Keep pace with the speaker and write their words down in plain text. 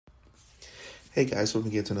Hey guys,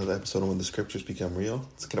 welcome to another episode of When the Scriptures Become Real.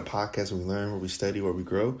 It's kind of podcast where we learn, where we study, where we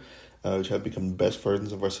grow. We try to become the best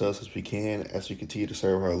versions of ourselves as we can as we continue to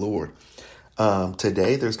serve our Lord.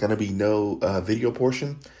 Today, there's going to be no video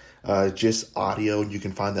portion, just audio. You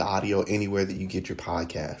can find the audio anywhere that you get your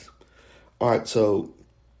podcast. All right, so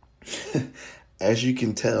as you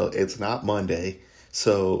can tell, it's not Monday.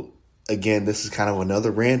 So again, this is kind of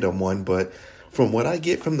another random one, but from what I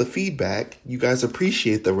get from the feedback, you guys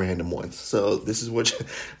appreciate the random ones. So this is what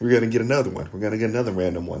we're going to get another one. We're going to get another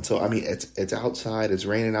random one. So, I mean, it's outside. It's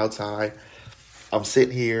raining outside. I'm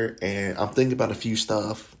sitting here and I'm thinking about a few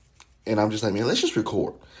stuff. And I'm just like, man, let's just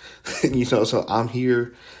record. So I'm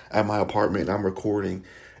here at my apartment and I'm recording.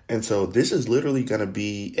 And so this is literally going to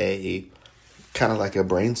be a kind of like a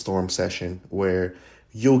brainstorm session where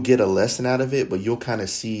you'll get a lesson out of it, but you'll kind of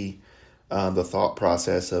see the thought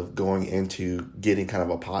process of going into getting kind of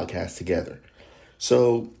a podcast together.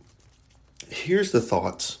 So here's the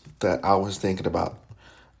thoughts that I was thinking about.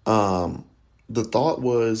 The thought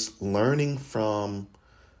was learning from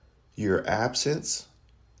your absence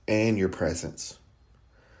and your presence.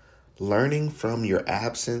 Learning from your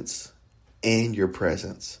absence and your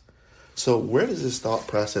presence. So where does this thought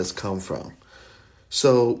process come from?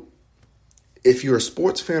 So if you're a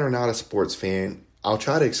sports fan or not a sports fan, I'll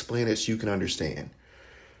try to explain it so you can understand.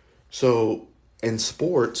 So in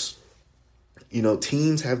sports,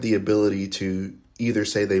 teams have the ability to either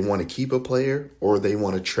say they want to keep a player or they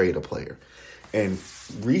want to trade a player. And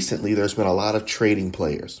recently there's been a lot of trading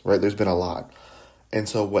players, right? There's been a lot. And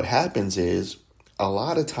so what happens is a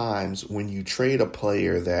lot of times when you trade a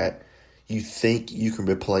player that you think you can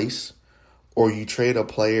replace, or you trade a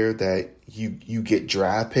player that you get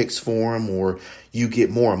draft picks for him, or you get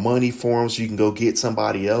more money for him so you can go get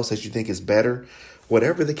somebody else that you think is better.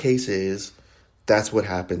 Whatever the case is, that's what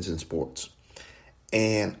happens in sports.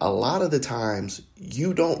 And a lot of the times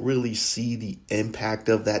you don't really see the impact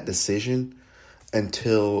of that decision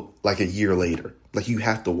until like a year later. Like you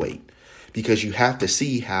have to wait because you have to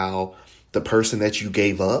see how the person that you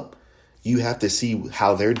gave up, you have to see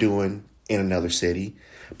how they're doing in another city.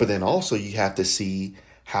 But then also you have to see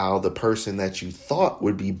how the person that you thought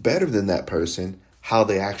would be better than that person, how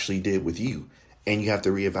they actually did with you. And you have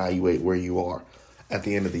to reevaluate where you are at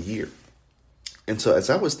the end of the year. And so as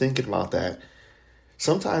I was thinking about that,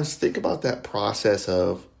 sometimes think about that process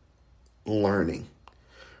of learning,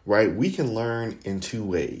 right? We can learn in two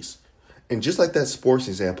ways. And just like that sports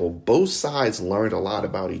example, both sides learned a lot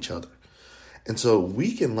about each other. And so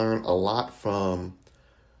we can learn a lot from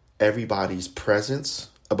everybody's presence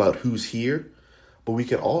about who's here, but we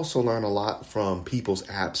can also learn a lot from people's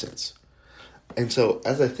absence. And so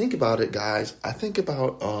as I think about it, guys, I think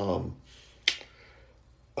about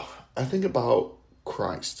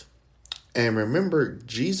Christ. And remember,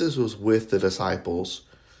 Jesus was with the disciples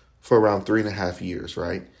for around 3.5 years,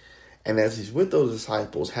 right? And as he's with those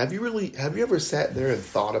disciples, have you ever sat there and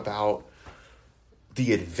thought about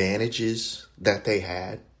the advantages that they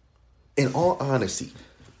had? In all honesty,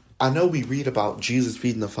 I know we read about Jesus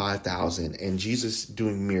feeding the 5,000 and Jesus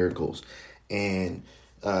doing miracles and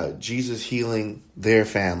Jesus healing their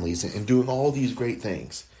families and doing all these great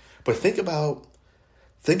things. But think about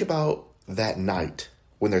that night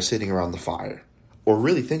when they're sitting around the fire, or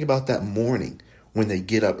really think about that morning when they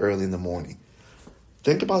get up early in the morning.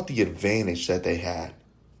 Think about the advantage that they had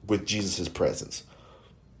with Jesus' presence.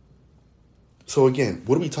 So again,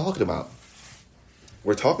 what are we talking about?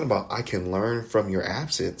 We're talking about I can learn from your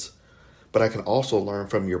absence, but I can also learn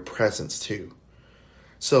from your presence too.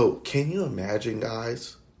 So can you imagine,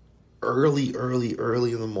 guys, early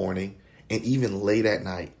in the morning and even late at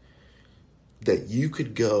night, that you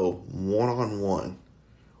could go one-on-one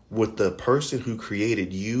with the person who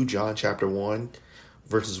created you, John chapter 1,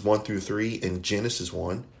 verses 1 through 3 in Genesis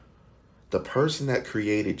 1, the person that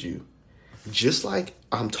created you, just like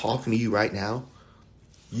I'm talking to you right now,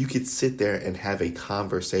 you could sit there and have a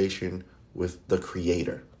conversation with the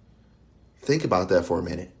creator. Think about that for a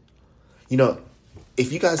minute.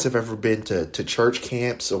 If you guys have ever been to church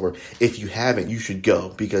camps, or if you haven't, you should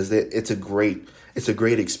go because it's a great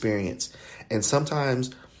experience. And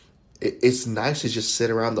sometimes it's nice to just sit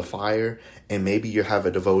around the fire and maybe you have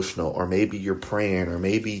a devotional, or maybe you're praying, or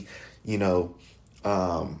maybe there's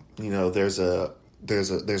a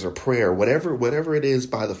prayer, whatever it is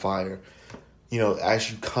by the fire. As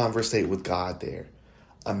you conversate with God there.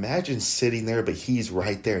 Imagine sitting there, but he's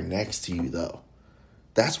right there next to you, though.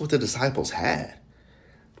 That's what the disciples had.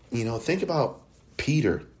 Think about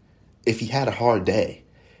Peter. If he had a hard day,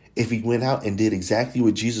 if he went out and did exactly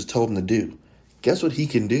what Jesus told him to do, guess what he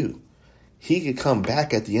can do? He could come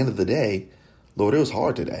back at the end of the day. Lord, it was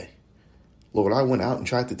hard today. Lord, I went out and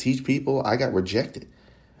tried to teach people. I got rejected.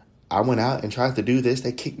 I went out and tried to do this.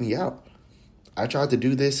 They kicked me out. I tried to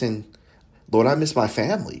do this, and Lord, I miss my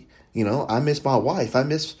family. I miss my wife. I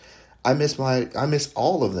miss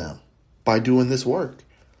all of them by doing this work.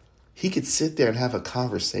 He could sit there and have a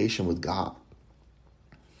conversation with God.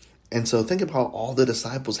 And so think about all the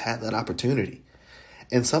disciples had that opportunity.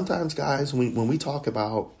 And sometimes, guys, when we talk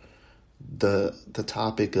about the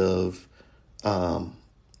topic of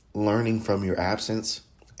learning from your absence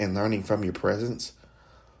and learning from your presence,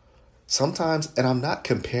 sometimes, and I'm not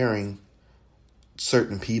comparing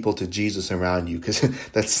certain people to Jesus around you, because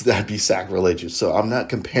that'd be sacrilegious. So I'm not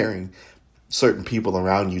comparing certain people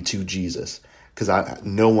around you to Jesus, because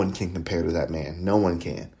no one can compare to that man. No one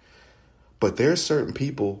can. But there's certain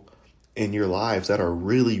people in your lives that are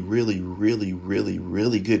really, really, really, really,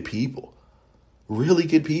 really good people. Really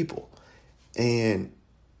good people. And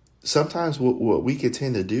sometimes what we can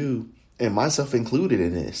tend to do, and myself included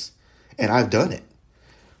in this, and I've done it,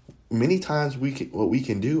 many times what we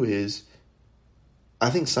can do is, I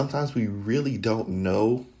think sometimes we really don't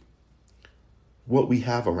know what we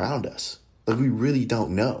have around us. Like, we really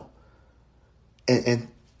don't know. And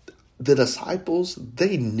the disciples,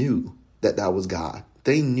 they knew that was God.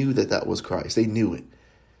 They knew that was Christ. They knew it.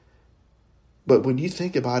 But when you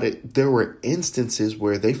think about it, there were instances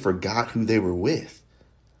where they forgot who they were with.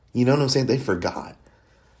 You know what I'm saying? They forgot.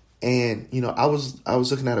 And, I was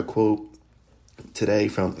looking at a quote today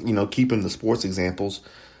from, keeping the sports examples.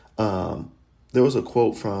 There was a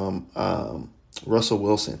quote from Russell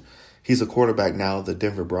Wilson. He's a quarterback now of the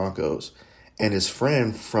Denver Broncos. And his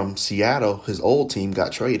friend from Seattle, his old team,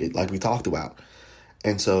 got traded, like we talked about.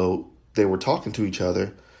 And so they were talking to each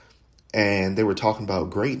other, and they were talking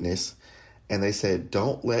about greatness. And they said,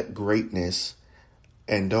 don't let greatness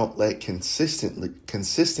and don't let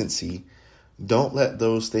consistency, don't let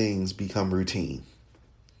those things become routine.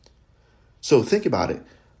 So think about it.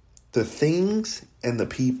 The things and the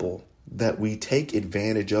people that we take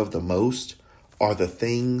advantage of the most are the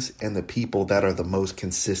things and the people that are the most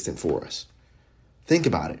consistent for us. Think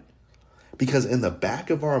about it. Because in the back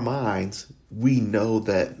of our minds, we know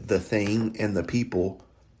that the thing and the people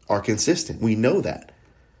are consistent. We know that.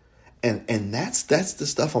 And that's the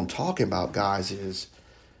stuff I'm talking about, guys,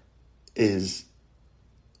 is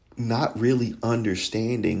not really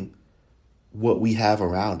understanding what we have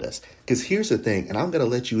around us. Because here's the thing, and I'm going to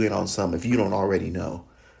let you in on something if you don't already know.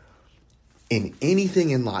 In anything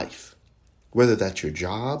in life, whether that's your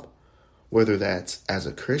job, whether that's as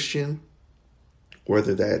a Christian,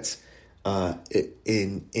 whether that's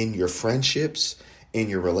in your friendships, in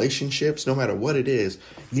your relationships, no matter what it is,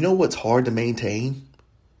 you know what's hard to maintain?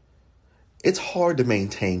 It's hard to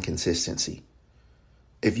maintain consistency.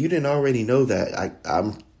 If you didn't already know that,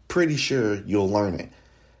 I'm pretty sure you'll learn it.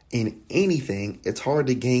 In anything, it's hard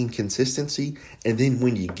to gain consistency. And then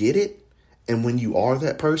when you get it, and when you are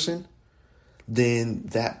that person, then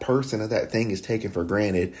that person or that thing is taken for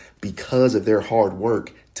granted because of their hard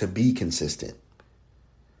work to be consistent.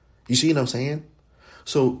 You see what I'm saying?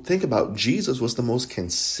 So think about, Jesus was the most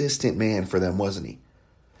consistent man for them, wasn't he?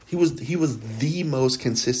 He was the most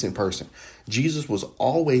consistent person. Jesus was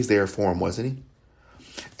always there for him, wasn't he?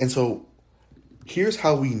 And so here's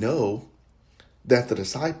how we know that the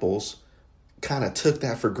disciples kind of took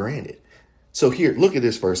that for granted. So here, look at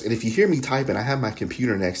this verse. And if you hear me typing, I have my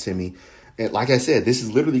computer next to me. And like I said, this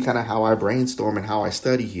is literally kind of how I brainstorm and how I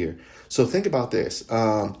study here. So think about this.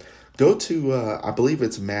 Go to, I believe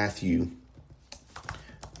it's Matthew.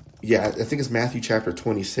 Yeah, I think it's Matthew chapter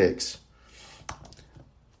 26.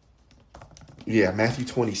 Yeah, Matthew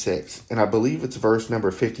 26. And I believe it's verse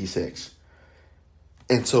number 56.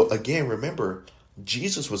 And so again, remember,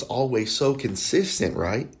 Jesus was always so consistent,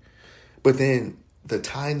 right? But then the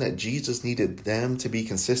time that Jesus needed them to be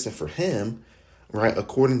consistent for him, right,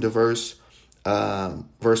 according to verse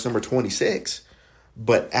number 26,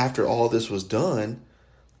 but after all this was done,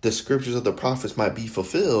 the scriptures of the prophets might be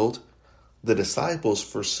fulfilled, the disciples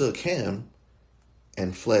forsook him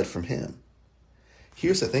and fled from him.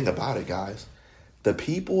 Here's the thing about it, guys. The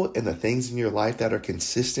people and the things in your life that are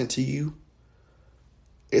consistent to you,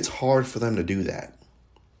 it's hard for them to do that.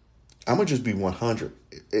 I'm going to just be 100.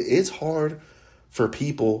 It's hard for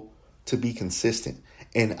people to be consistent.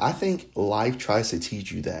 And I think life tries to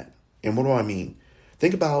teach you that. And what do I mean?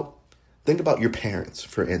 Think about your parents,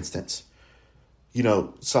 for instance. You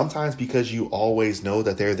know, sometimes because you always know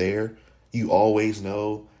that they're there, you always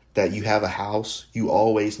know that you have a house, you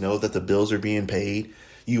always know that the bills are being paid,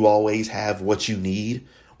 you always have what you need,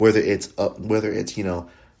 whether it's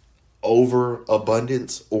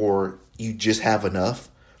overabundance or you just have enough.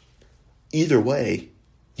 Either way,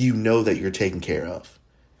 you know that you're taken care of.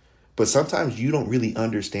 But sometimes you don't really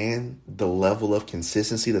understand the level of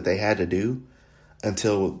consistency that they had to do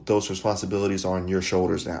until those responsibilities are on your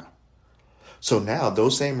shoulders now. So now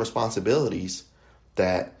those same responsibilities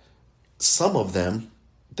that some of them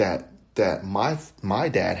that my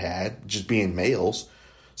dad had, just being males,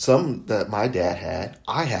 some that my dad had,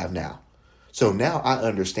 I have now. So now I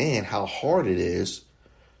understand how hard it is,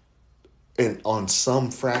 and on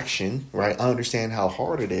some fraction, right? I understand how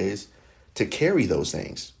hard it is to carry those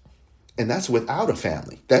things. And that's without a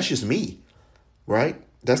family. That's just me, right?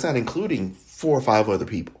 That's not including 4 or 5 other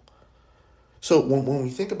people. So when we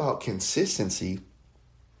think about consistency,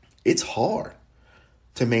 it's hard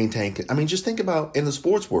to maintain. I mean, just think about in the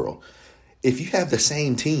sports world. If you have the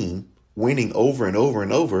same team winning over and over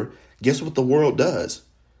and over, guess what the world does?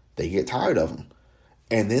 They get tired of them.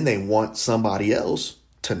 And then they want somebody else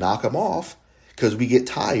to knock them off because we get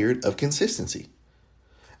tired of consistency.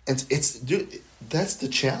 And that's the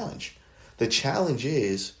challenge. The challenge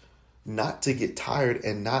is not to get tired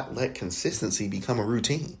and not let consistency become a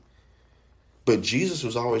routine. But Jesus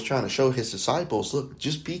was always trying to show his disciples, look,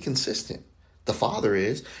 just be consistent. The Father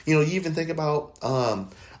is. You even think about,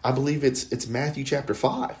 I believe it's Matthew chapter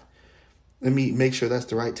 5. Let me make sure that's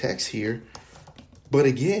the right text here. But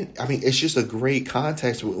again, I mean, it's just a great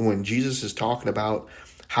context when Jesus is talking about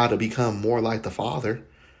how to become more like the Father,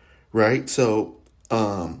 right? So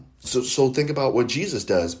think about what Jesus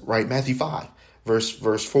does, right? Matthew 5,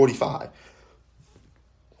 verse 45.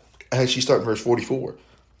 Actually, start in verse 44.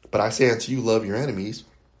 But I say unto you, love your enemies,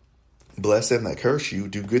 bless them that curse you,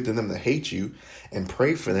 do good to them that hate you, and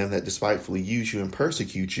pray for them that despitefully use you and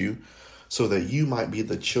persecute you, so that you might be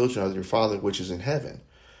the children of your Father which is in heaven.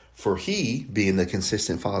 For he, being the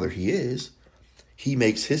consistent Father he is, he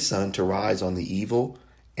makes his sun to rise on the evil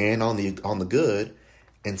and on the good,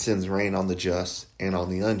 and sends rain on the just and on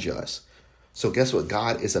the unjust. So guess what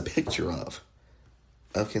God is a picture of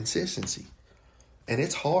consistency. And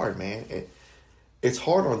it's hard, man. It's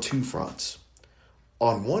hard on 2 fronts.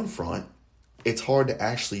 On one front, it's hard to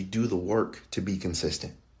actually do the work to be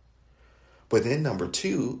consistent. But then number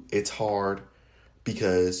 2, it's hard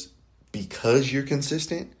because you're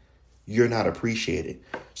consistent, you're not appreciated.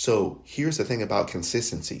 So here's the thing about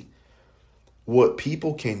consistency. What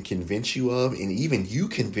people can convince you of, and even you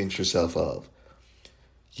convince yourself of,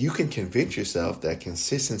 you can convince yourself that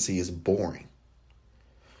consistency is boring.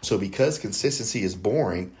 So because consistency is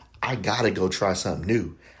boring, I got to go try something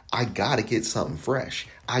new. I got to get something fresh.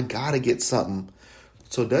 I got to get something.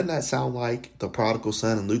 So doesn't that sound like the prodigal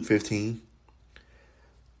son in Luke 15?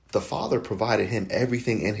 The father provided him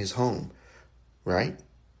everything in his home, right?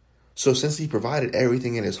 So since he provided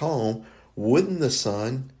everything in his home, wouldn't the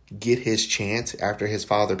son get his chance after his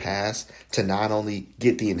father passed to not only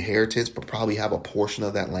get the inheritance, but probably have a portion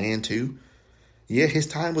of that land too? Yeah, his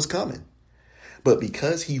time was coming. But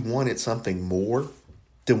because he wanted something more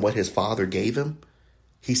than what his father gave him,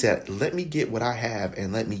 he said, let me get what I have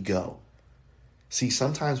and let me go. See,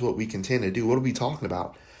 sometimes what we can tend to do, what are we talking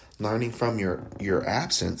about? Learning from your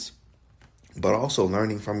absence, but also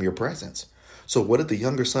learning from your presence. So what did the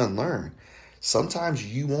younger son learn? Sometimes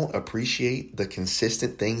you won't appreciate the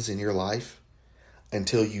consistent things in your life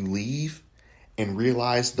until you leave and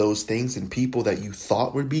realize those things and people that you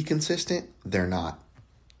thought would be consistent, they're not.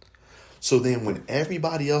 So then when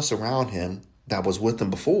everybody else around him that was with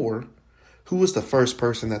him before, who was the first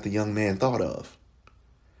person that the young man thought of?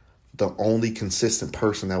 The only consistent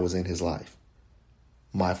person that was in his life.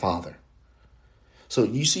 My father. So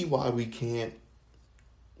you see why we can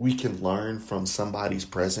learn from somebody's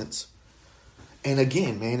presence. And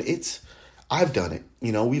again, man, I've done it.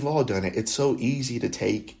 We've all done it. It's so easy to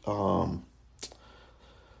take, what's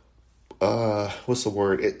the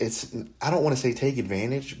word? I don't want to say take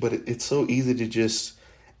advantage, but it's so easy to just,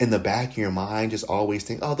 in the back of your mind, just always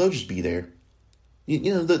think, oh, they'll just be there.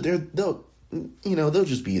 They'll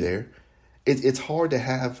just be there. It's hard to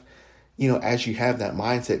have, as you have that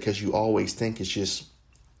mindset, because you always think it's just,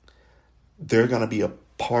 they're going to be a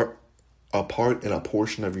part and a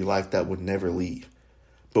portion of your life that would never leave.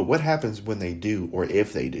 But what happens when they do, or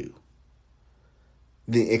if they do?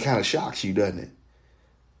 It kind of shocks you, doesn't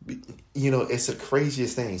it? It's the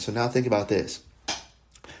craziest thing. So now think about this.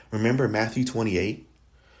 Remember Matthew 28?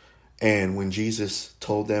 And when Jesus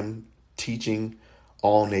told them, teaching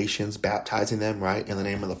all nations, baptizing them, right? In the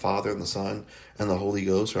name of the Father and the Son and the Holy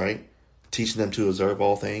Ghost, right? Teaching them to observe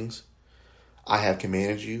all things I have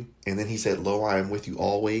commanded you. And then he said, lo, I am with you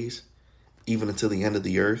always, even until the end of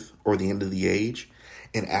the earth, or the end of the age.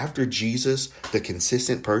 And after Jesus, the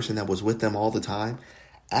consistent person that was with them all the time,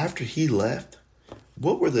 after he left,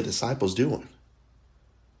 what were the disciples doing?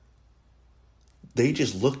 They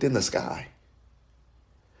just looked in the sky.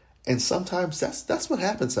 And sometimes that's what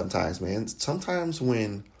happens sometimes, man. Sometimes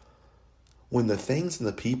when the things and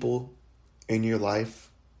the people in your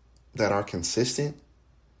life that are consistent,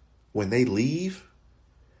 when they leave,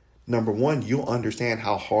 number one, you'll understand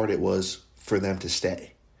how hard it was for them to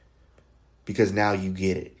stay. Because now you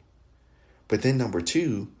get it. But then number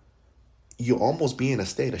two, you'll almost be in a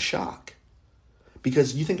state of shock.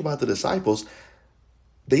 Because you think about the disciples,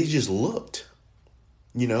 they just looked.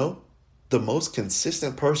 The most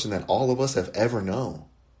consistent person that all of us have ever known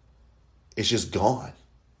is just gone.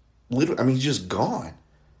 Literally, he's just gone.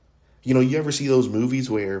 You ever see those movies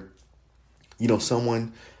where,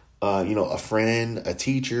 someone, a friend, a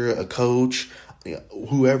teacher, a coach,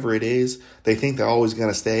 whoever it is, they think they're always going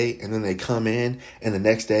to stay, and then they come in, and the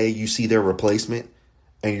next day you see their replacement,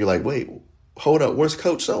 and you're like, wait, hold up, where's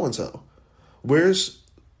Coach so-and-so? Where's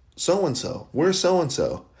so-and-so? Where's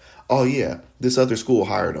so-and-so? Oh, yeah, this other school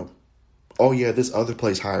hired him. Oh, yeah, this other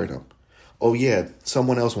place hired him. Oh, yeah,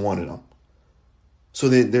 someone else wanted him. So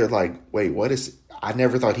then they're like, wait, I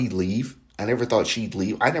never thought he'd leave. I never thought she'd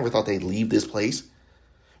leave. I never thought they'd leave this place.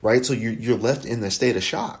 Right? So you're left in the state of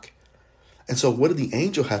shock. And so what did the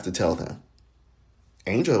angel have to tell them?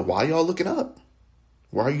 Angel, why y'all looking up?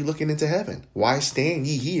 Why are you looking into heaven? Why stand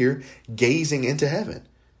ye here gazing into heaven?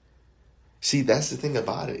 See, that's the thing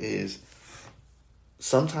about it is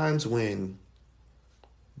sometimes when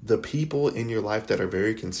the people in your life that are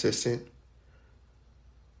very consistent,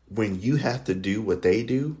 when you have to do what they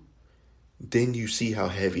do, then you see how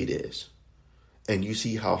heavy it is. And you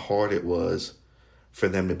see how hard it was for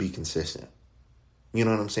them to be consistent. You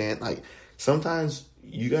know what I'm saying? Like, sometimes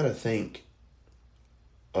you got to think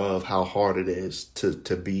of how hard it is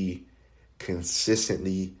to be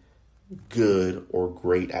consistently good or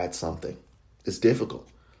great at something. It's difficult.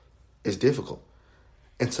 It's difficult.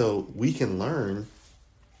 And so we can learn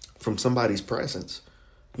from somebody's presence,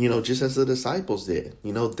 just as the disciples did.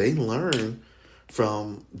 They learned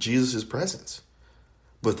from Jesus' presence.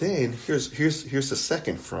 But then here's the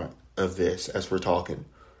second front of this as we're talking.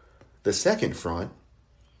 The second front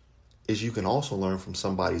is you can also learn from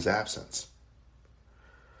somebody's absence.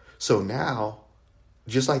 So now,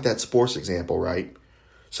 just like that sports example, right?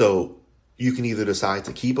 So you can either decide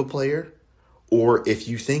to keep a player, or if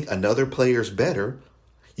you think another player's better,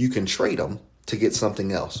 you can trade them to get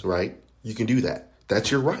something else, right? You can do that.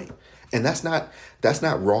 That's your right. And that's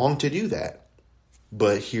not wrong to do that.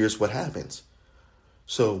 But here's what happens.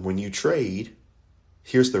 So when you trade,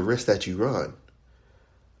 here's the risk that you run.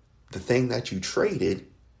 The thing that you traded,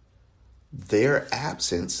 their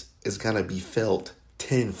absence is going to be felt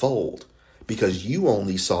tenfold because you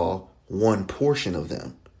only saw one portion of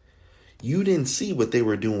them. You didn't see what they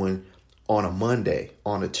were doing on a Monday,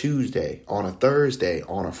 on a Tuesday, on a Thursday,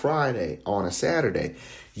 on a Friday, on a Saturday.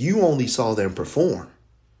 You only saw them perform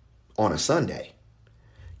on a Sunday.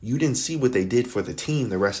 You didn't see what they did for the team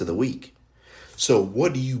the rest of the week. So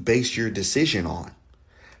what do you base your decision on?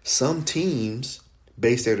 Some teams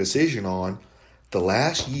base their decision on the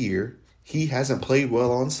last year, he hasn't played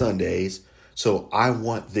well on Sundays, so I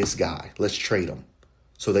want this guy. Let's trade him.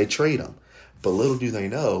 So they trade him. But little do they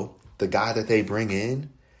know, the guy that they bring in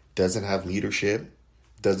doesn't have leadership,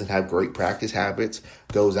 doesn't have great practice habits,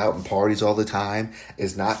 goes out and parties all the time,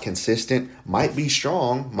 is not consistent, might be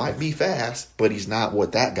strong, might be fast, but he's not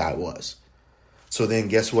what that guy was. So then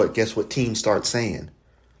guess what? Guess what teams start saying?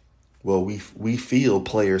 Well, we feel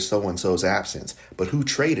player so-and-so's absence, but who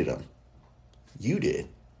traded him? You did.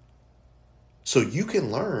 So you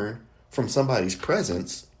can learn from somebody's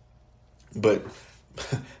presence, but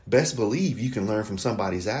best believe you can learn from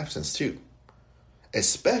somebody's absence too.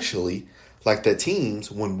 Especially like the teams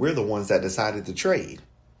when we're the ones that decided to trade.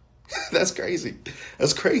 That's crazy.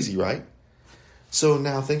 That's crazy, right? So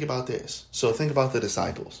now think about this. So think about the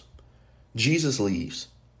disciples. Jesus leaves.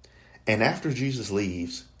 And after Jesus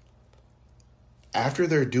leaves, after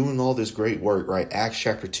they're doing all this great work, right? Acts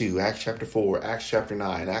chapter 2, Acts chapter 4, Acts chapter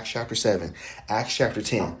 9, Acts chapter 7, Acts chapter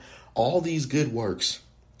 10. All these good works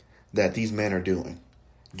that these men are doing.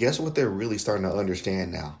 Guess what they're really starting to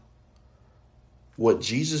understand now? What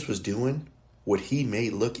Jesus was doing, what he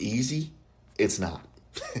made look easy, it's not.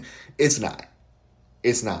 It's not.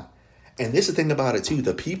 It's not. And this is the thing about it too.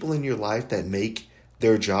 The people in your life that make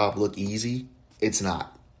their job look easy, it's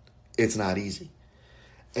not. It's not easy.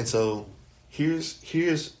 And so here's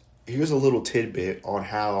a little tidbit on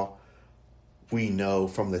how we know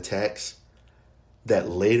from the text that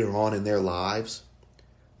later on in their lives,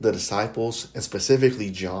 the disciples, and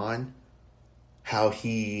specifically John, how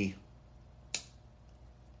he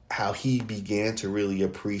began to really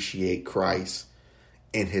appreciate Christ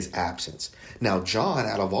in his absence. Now, John,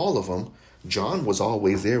 out of all of them, John was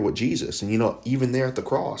always there with Jesus. And, even there at the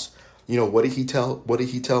cross, what did he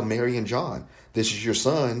tell Mary and John? This is your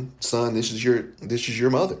son, this is your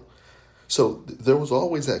mother. So there was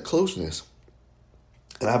always that closeness.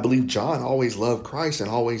 And I believe John always loved Christ and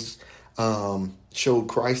always showed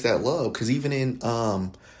Christ that love. Because even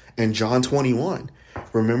in John 21,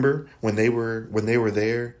 remember when they were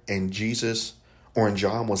there and Jesus or in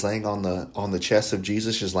John was laying on the chest of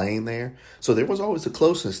Jesus, just laying there. So there was always the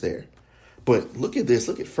closeness there. But look at this.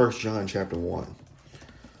 Look at 1 John chapter 1.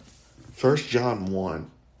 1 John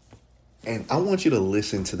 1. And I want you to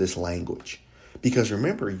listen to this language. Because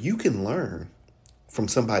remember, you can learn from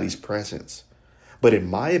somebody's presence. But in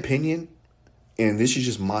my opinion, and this is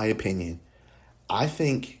just my opinion, I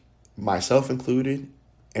think, myself included,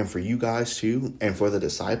 and for you guys too, and for the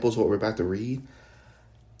disciples, what we're about to read,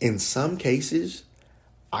 in some cases,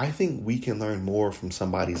 I think we can learn more from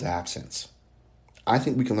somebody's absence. I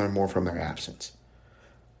think we can learn more from their absence.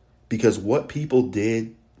 Because what people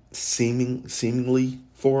did seemingly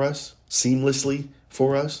for us, seamlessly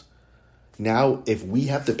for us, now if we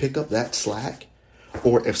have to pick up that slack,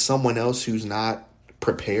 or if someone else who's not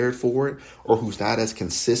prepared for it, or who's not as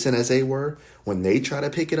consistent as they were, when they try to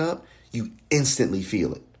pick it up, you instantly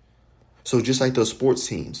feel it. So just like those sports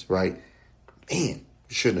teams, right? Man,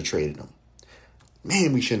 we shouldn't have traded them.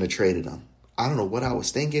 Man, we shouldn't have traded them. I don't know what I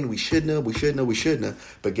was thinking. We shouldn't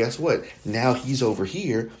have. But guess what? Now he's over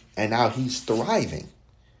here and now he's thriving.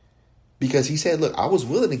 Because he said, look, I was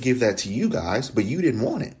willing to give that to you guys, but you didn't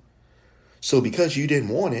want it. So because you didn't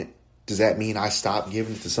want it, does that mean I stopped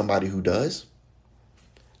giving it to somebody who does?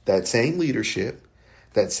 That same leadership,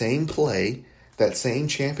 that same play, that same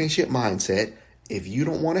championship mindset, if you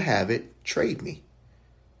don't want to have it, trade me.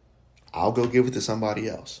 I'll go give it to somebody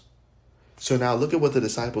else. So now look at what the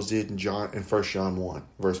disciples did in 1 John 1,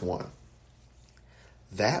 verse 1.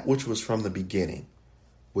 That which was from the beginning,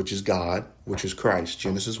 which is God, which is Christ,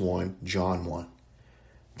 Genesis 1, John 1.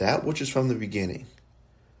 That which is from the beginning,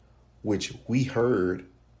 which we heard,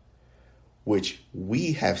 which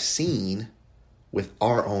we have seen with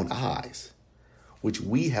our own eyes, which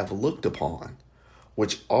we have looked upon,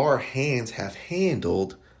 which our hands have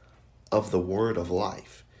handled of the word of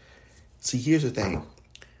life. See, here's the thing.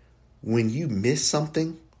 When you miss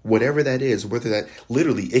something, whatever that is, whether that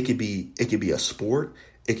literally it could be a sport,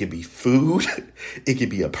 it could be food, it could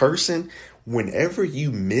be a person. Whenever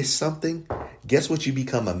you miss something, guess what you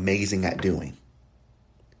become amazing at doing?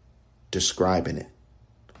 Describing it.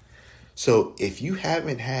 So if you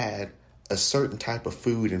haven't had a certain type of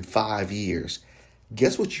food in 5 years,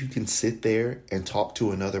 guess what you can sit there and talk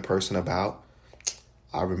to another person about?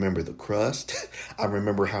 I remember the crust. I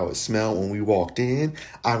remember how it smelled when we walked in.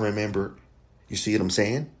 I remember, you see what I'm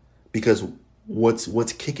saying? Because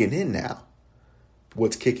what's kicking in now?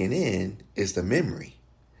 What's kicking in is the memory.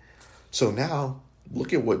 So now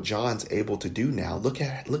look at what John's able to do now. Look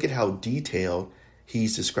at how detailed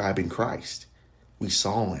he's describing Christ. We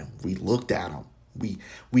saw him. We looked at him.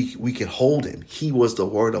 We could hold him. He was the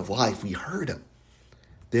word of life. We heard him.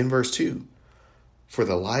 Then verse 2. For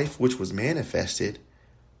the life which was manifested,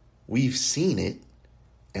 we've seen it,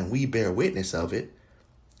 and we bear witness of it,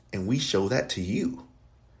 and we show that to you,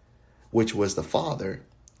 which was the Father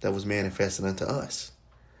that was manifested unto us.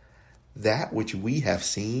 That which we have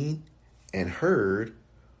seen and heard,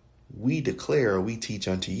 we declare, we teach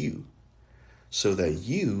unto you, so that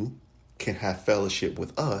you can have fellowship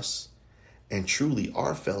with us, and truly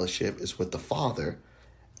our fellowship is with the Father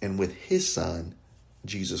and with his Son,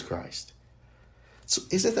 Jesus Christ. So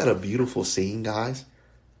isn't that a beautiful scene, guys?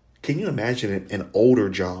 Can you imagine an older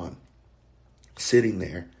John sitting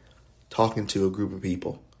there talking to a group of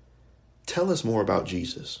people? Tell us more about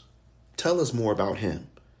Jesus. Tell us more about him.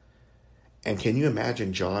 And can you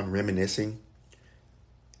imagine John reminiscing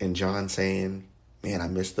and John saying, man, I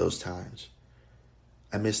miss those times.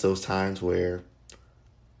 I miss those times where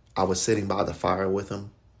I was sitting by the fire with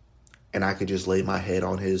him and I could just lay my head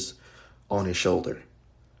on his shoulder.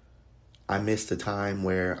 I miss the time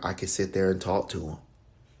where I could sit there and talk to him.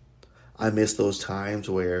 I miss those times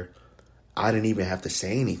where I didn't even have to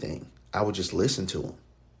say anything. I would just listen to him.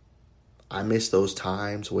 I miss those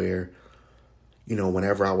times where,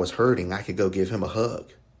 whenever I was hurting, I could go give him a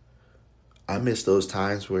hug. I miss those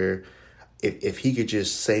times where if he could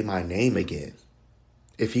just say my name again,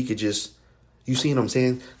 if he could just, you see what I'm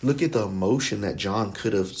saying? Look at the emotion that John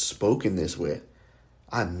could have spoken this with.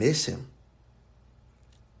 I miss him.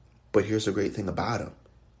 But here's the great thing about him.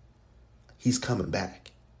 He's coming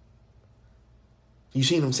back. You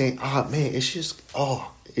see what I'm saying? Man, it's just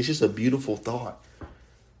a beautiful thought.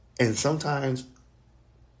 And sometimes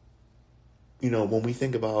when we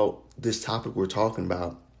think about this topic we're talking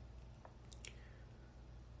about,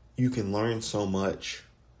 you can learn so much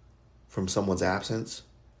from someone's absence,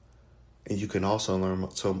 and you can also learn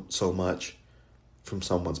so much from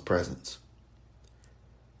someone's presence.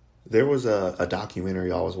 There was a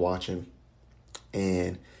documentary I was watching,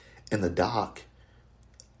 and in the doc,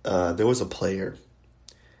 there was a player,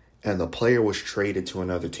 and the player was traded to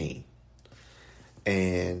another team.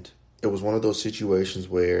 And it was one of those situations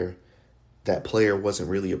where that player wasn't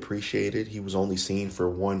really appreciated. He was only seen for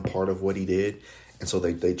one part of what he did, and so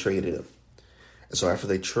they traded him. And so after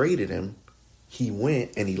they traded him, he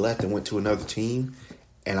went and he left and went to another team.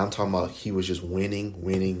 And I'm talking about he was just winning.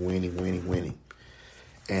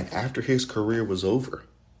 And after his career was over,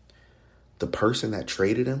 the person that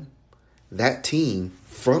traded him, that team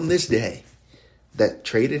from this day that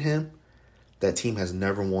traded him, that team has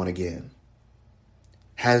never won again.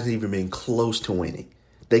 Hasn't even been close to winning.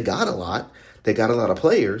 They got a lot. They got a lot of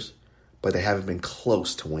players, but they haven't been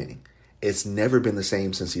close to winning. It's never been the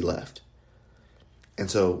same since he left. And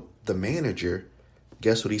so the manager,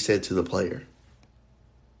 guess what he said to the player?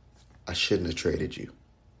 I shouldn't have traded you.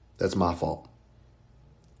 That's my fault.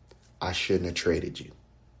 I shouldn't have traded you.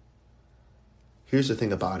 Here's the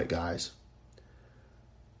thing about it, guys.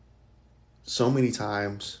 So many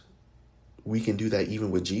times we can do that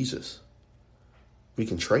even with Jesus. We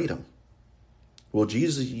can trade him. Well,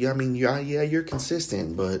 Jesus, you're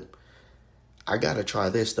consistent, but I got to try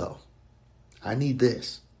this, though. I need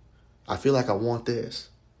this. I feel like I want this.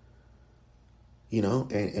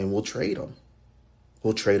 And we'll trade him.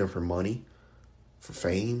 We'll trade him for money, for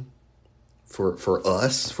fame, for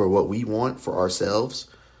us, for what we want, for ourselves.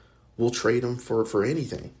 We'll trade him for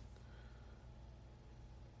anything.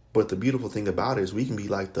 But the beautiful thing about it is we can be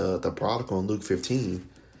like the prodigal in Luke 15.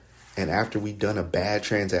 And after we've done a bad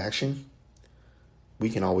transaction, we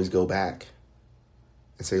can always go back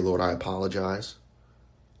and say, Lord, I apologize.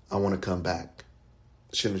 I want to come back.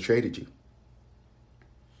 Shouldn't have traded you.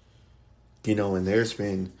 And there's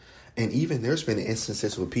been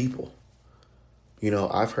instances with people.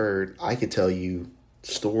 I could tell you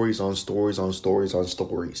stories on stories on stories on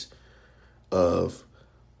stories of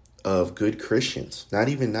good Christians, not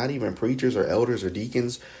even preachers or elders or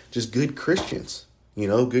deacons, just good Christians,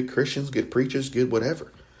 good Christians, good preachers, good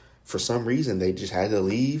whatever. For some reason, they just had to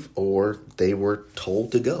leave or they were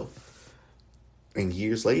told to go. And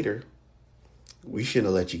years later, we shouldn't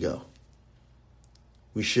have let you go.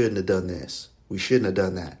 We shouldn't have done this. We shouldn't have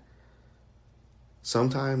done that.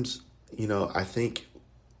 Sometimes, I think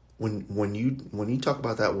when you talk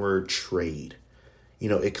about that word trade,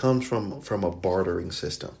 it comes from a bartering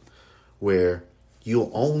system where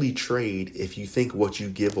you'll only trade if you think what you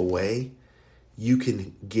give away, you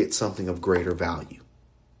can get something of greater value.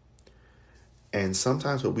 And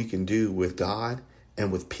sometimes what we can do with God and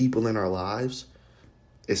with people in our lives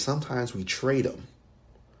is sometimes we trade them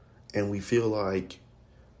and we feel like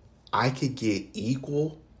I could get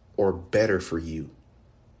equal or better for you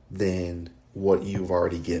than what you've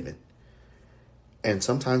already given. And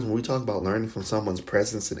sometimes when we talk about learning from someone's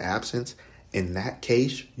presence and absence, in that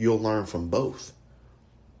case, you'll learn from both.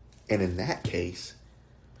 And in that case,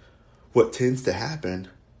 what tends to happen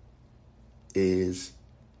is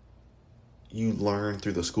you learn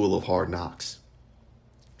through the school of hard knocks.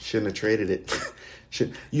 Shouldn't have traded it.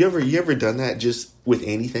 You ever done that just with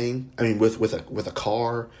anything? I mean, with a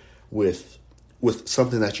car, with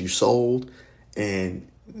something that you sold, and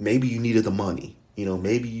maybe you needed the money.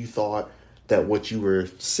 Maybe you thought that what you were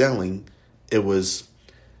selling, it was,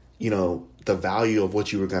 the value of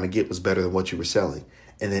what you were going to get was better than what you were selling.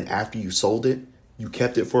 And then after you sold it, you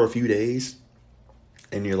kept it for a few days,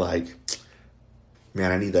 and you're like,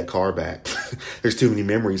 man, I need that car back. There's too many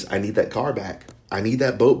memories. I need that car back. I need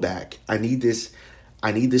that boat back. I need this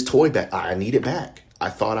toy back. I need it back. I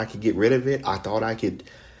thought I could get rid of it. I thought I could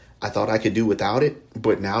do without it.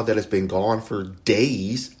 But now that it's been gone for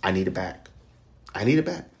days, I need it back. I need it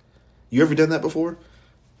back. You ever done that before?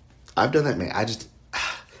 I've done that, man.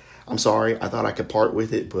 I'm sorry. I thought I could part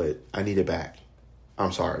with it, but I need it back.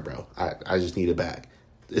 I'm sorry, bro. I just need it back.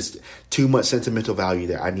 It's too much sentimental value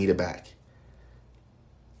there. I need it back.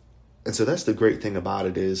 And so that's the great thing about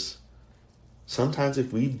it is sometimes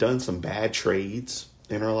if we've done some bad trades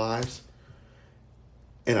in our lives,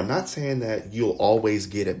 and I'm not saying that you'll always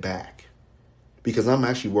get it back, because I'm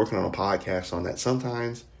actually working on a podcast on that.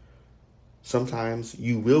 Sometimes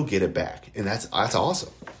you will get it back, and that's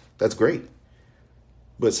awesome. That's great.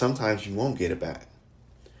 But sometimes you won't get it back.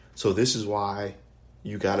 So this is why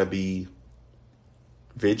you got to be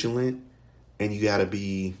vigilant and you got to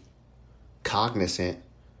be cognizant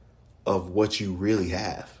of what you really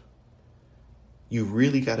have. you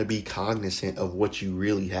really got to be cognizant of what you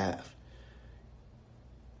really have.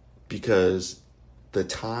 Because the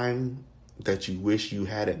time that you wish you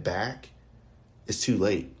had it back is too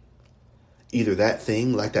late. Either that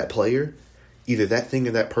thing, like that player, either that thing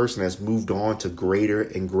or that person has moved on to greater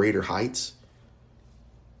and greater heights,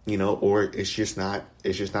 or it's just not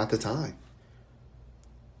the time.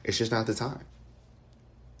 It's just not the time.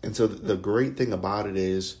 And so the great thing about it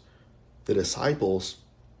is the disciples,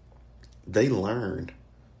 they learned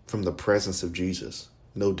from the presence of Jesus.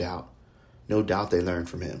 No doubt. No doubt they learned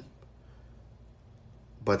from him.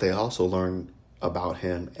 But they also learned about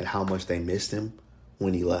him and how much they missed him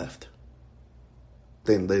when he left.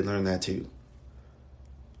 They learned that too.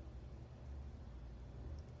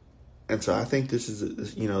 And so I think this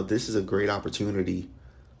is a great opportunity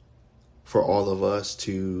for all of us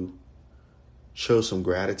to show some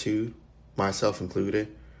gratitude, myself included.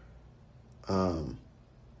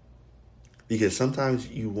 Because sometimes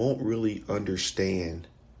you won't really understand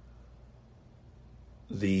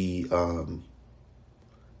the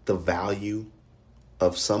value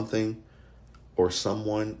of something or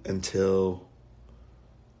someone until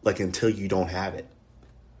you don't have it.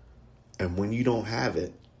 And when you don't have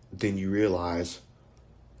it, then you realize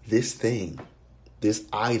this thing, this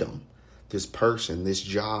item, this person, this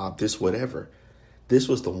job, this whatever, this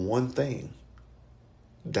was the one thing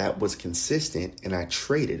that was consistent, and I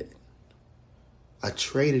traded it. I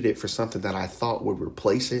traded it for something that I thought would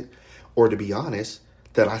replace it, or to be honest,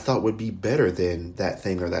 that I thought would be better than that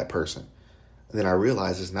thing or that person. And then I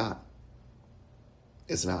realized it's not.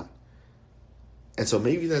 It's not. And so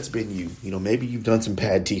maybe that's been you. Maybe you've done some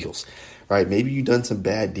bad deals, right? Maybe you've done some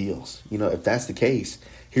bad deals. If that's the case,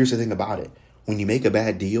 here's the thing about it. When you make a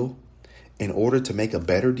bad deal, in order to make a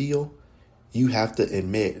better deal, you have to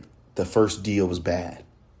admit the first deal was bad.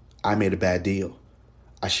 I made a bad deal.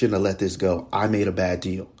 I shouldn't have let this go. I made a bad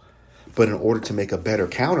deal. But in order to make a better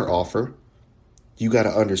counter offer, you got to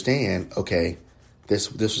understand, okay,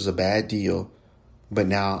 this was a bad deal, but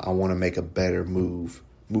now I want to make a better move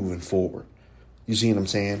moving forward. You see what I'm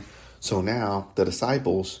saying? So now the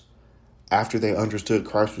disciples, after they understood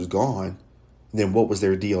Christ was gone, then what was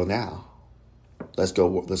their deal now? Let's go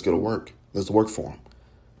to work. Let's work for him.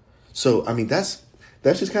 So, that's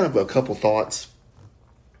just kind of a couple thoughts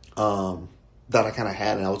that I kind of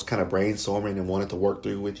had, and I was kind of brainstorming and wanted to work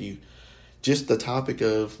through with you. Just the topic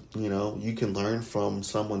of, you can learn from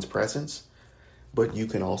someone's presence, but you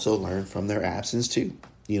can also learn from their absence too.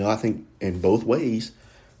 I think in both ways,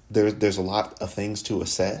 there's a lot of things to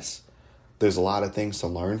assess. There's a lot of things to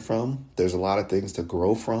learn from. There's a lot of things to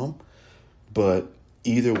grow from. But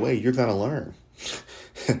either way, you're going to learn.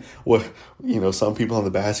 Some people on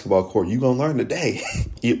the basketball court, you're going to learn today.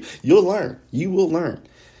 You'll learn. You will learn.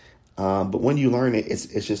 But when you learn it,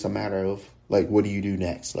 it's just a matter of, what do you do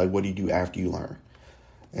next? What do you do after you learn?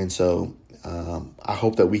 And so I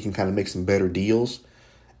hope that we can kind of make some better deals.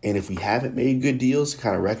 And if we haven't made good deals,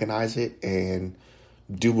 kind of recognize it and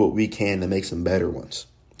do what we can to make some better ones.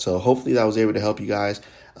 So hopefully that was able to help you guys.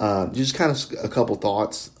 Just kind of a couple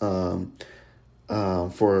thoughts for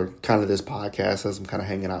kind of this podcast as I'm kind of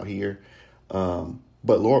hanging out here.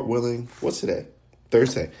 But Lord willing, what's today?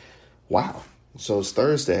 Thursday. Wow. So it's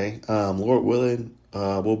Thursday. Lord willing,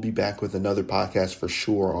 we'll be back with another podcast for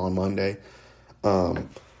sure on Monday. I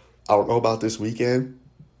don't know about this weekend,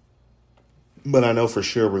 but I know for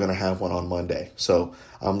sure we're going to have one on Monday. So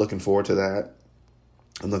I'm looking forward to that.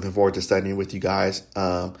 I'm looking forward to studying with you guys.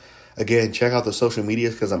 Again, check out the social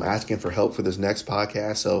medias because I'm asking for help for this next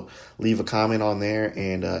podcast. So leave a comment on there,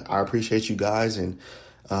 and I appreciate you guys. And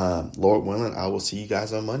Lord willing, I will see you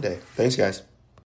guys on Monday. Thanks, guys.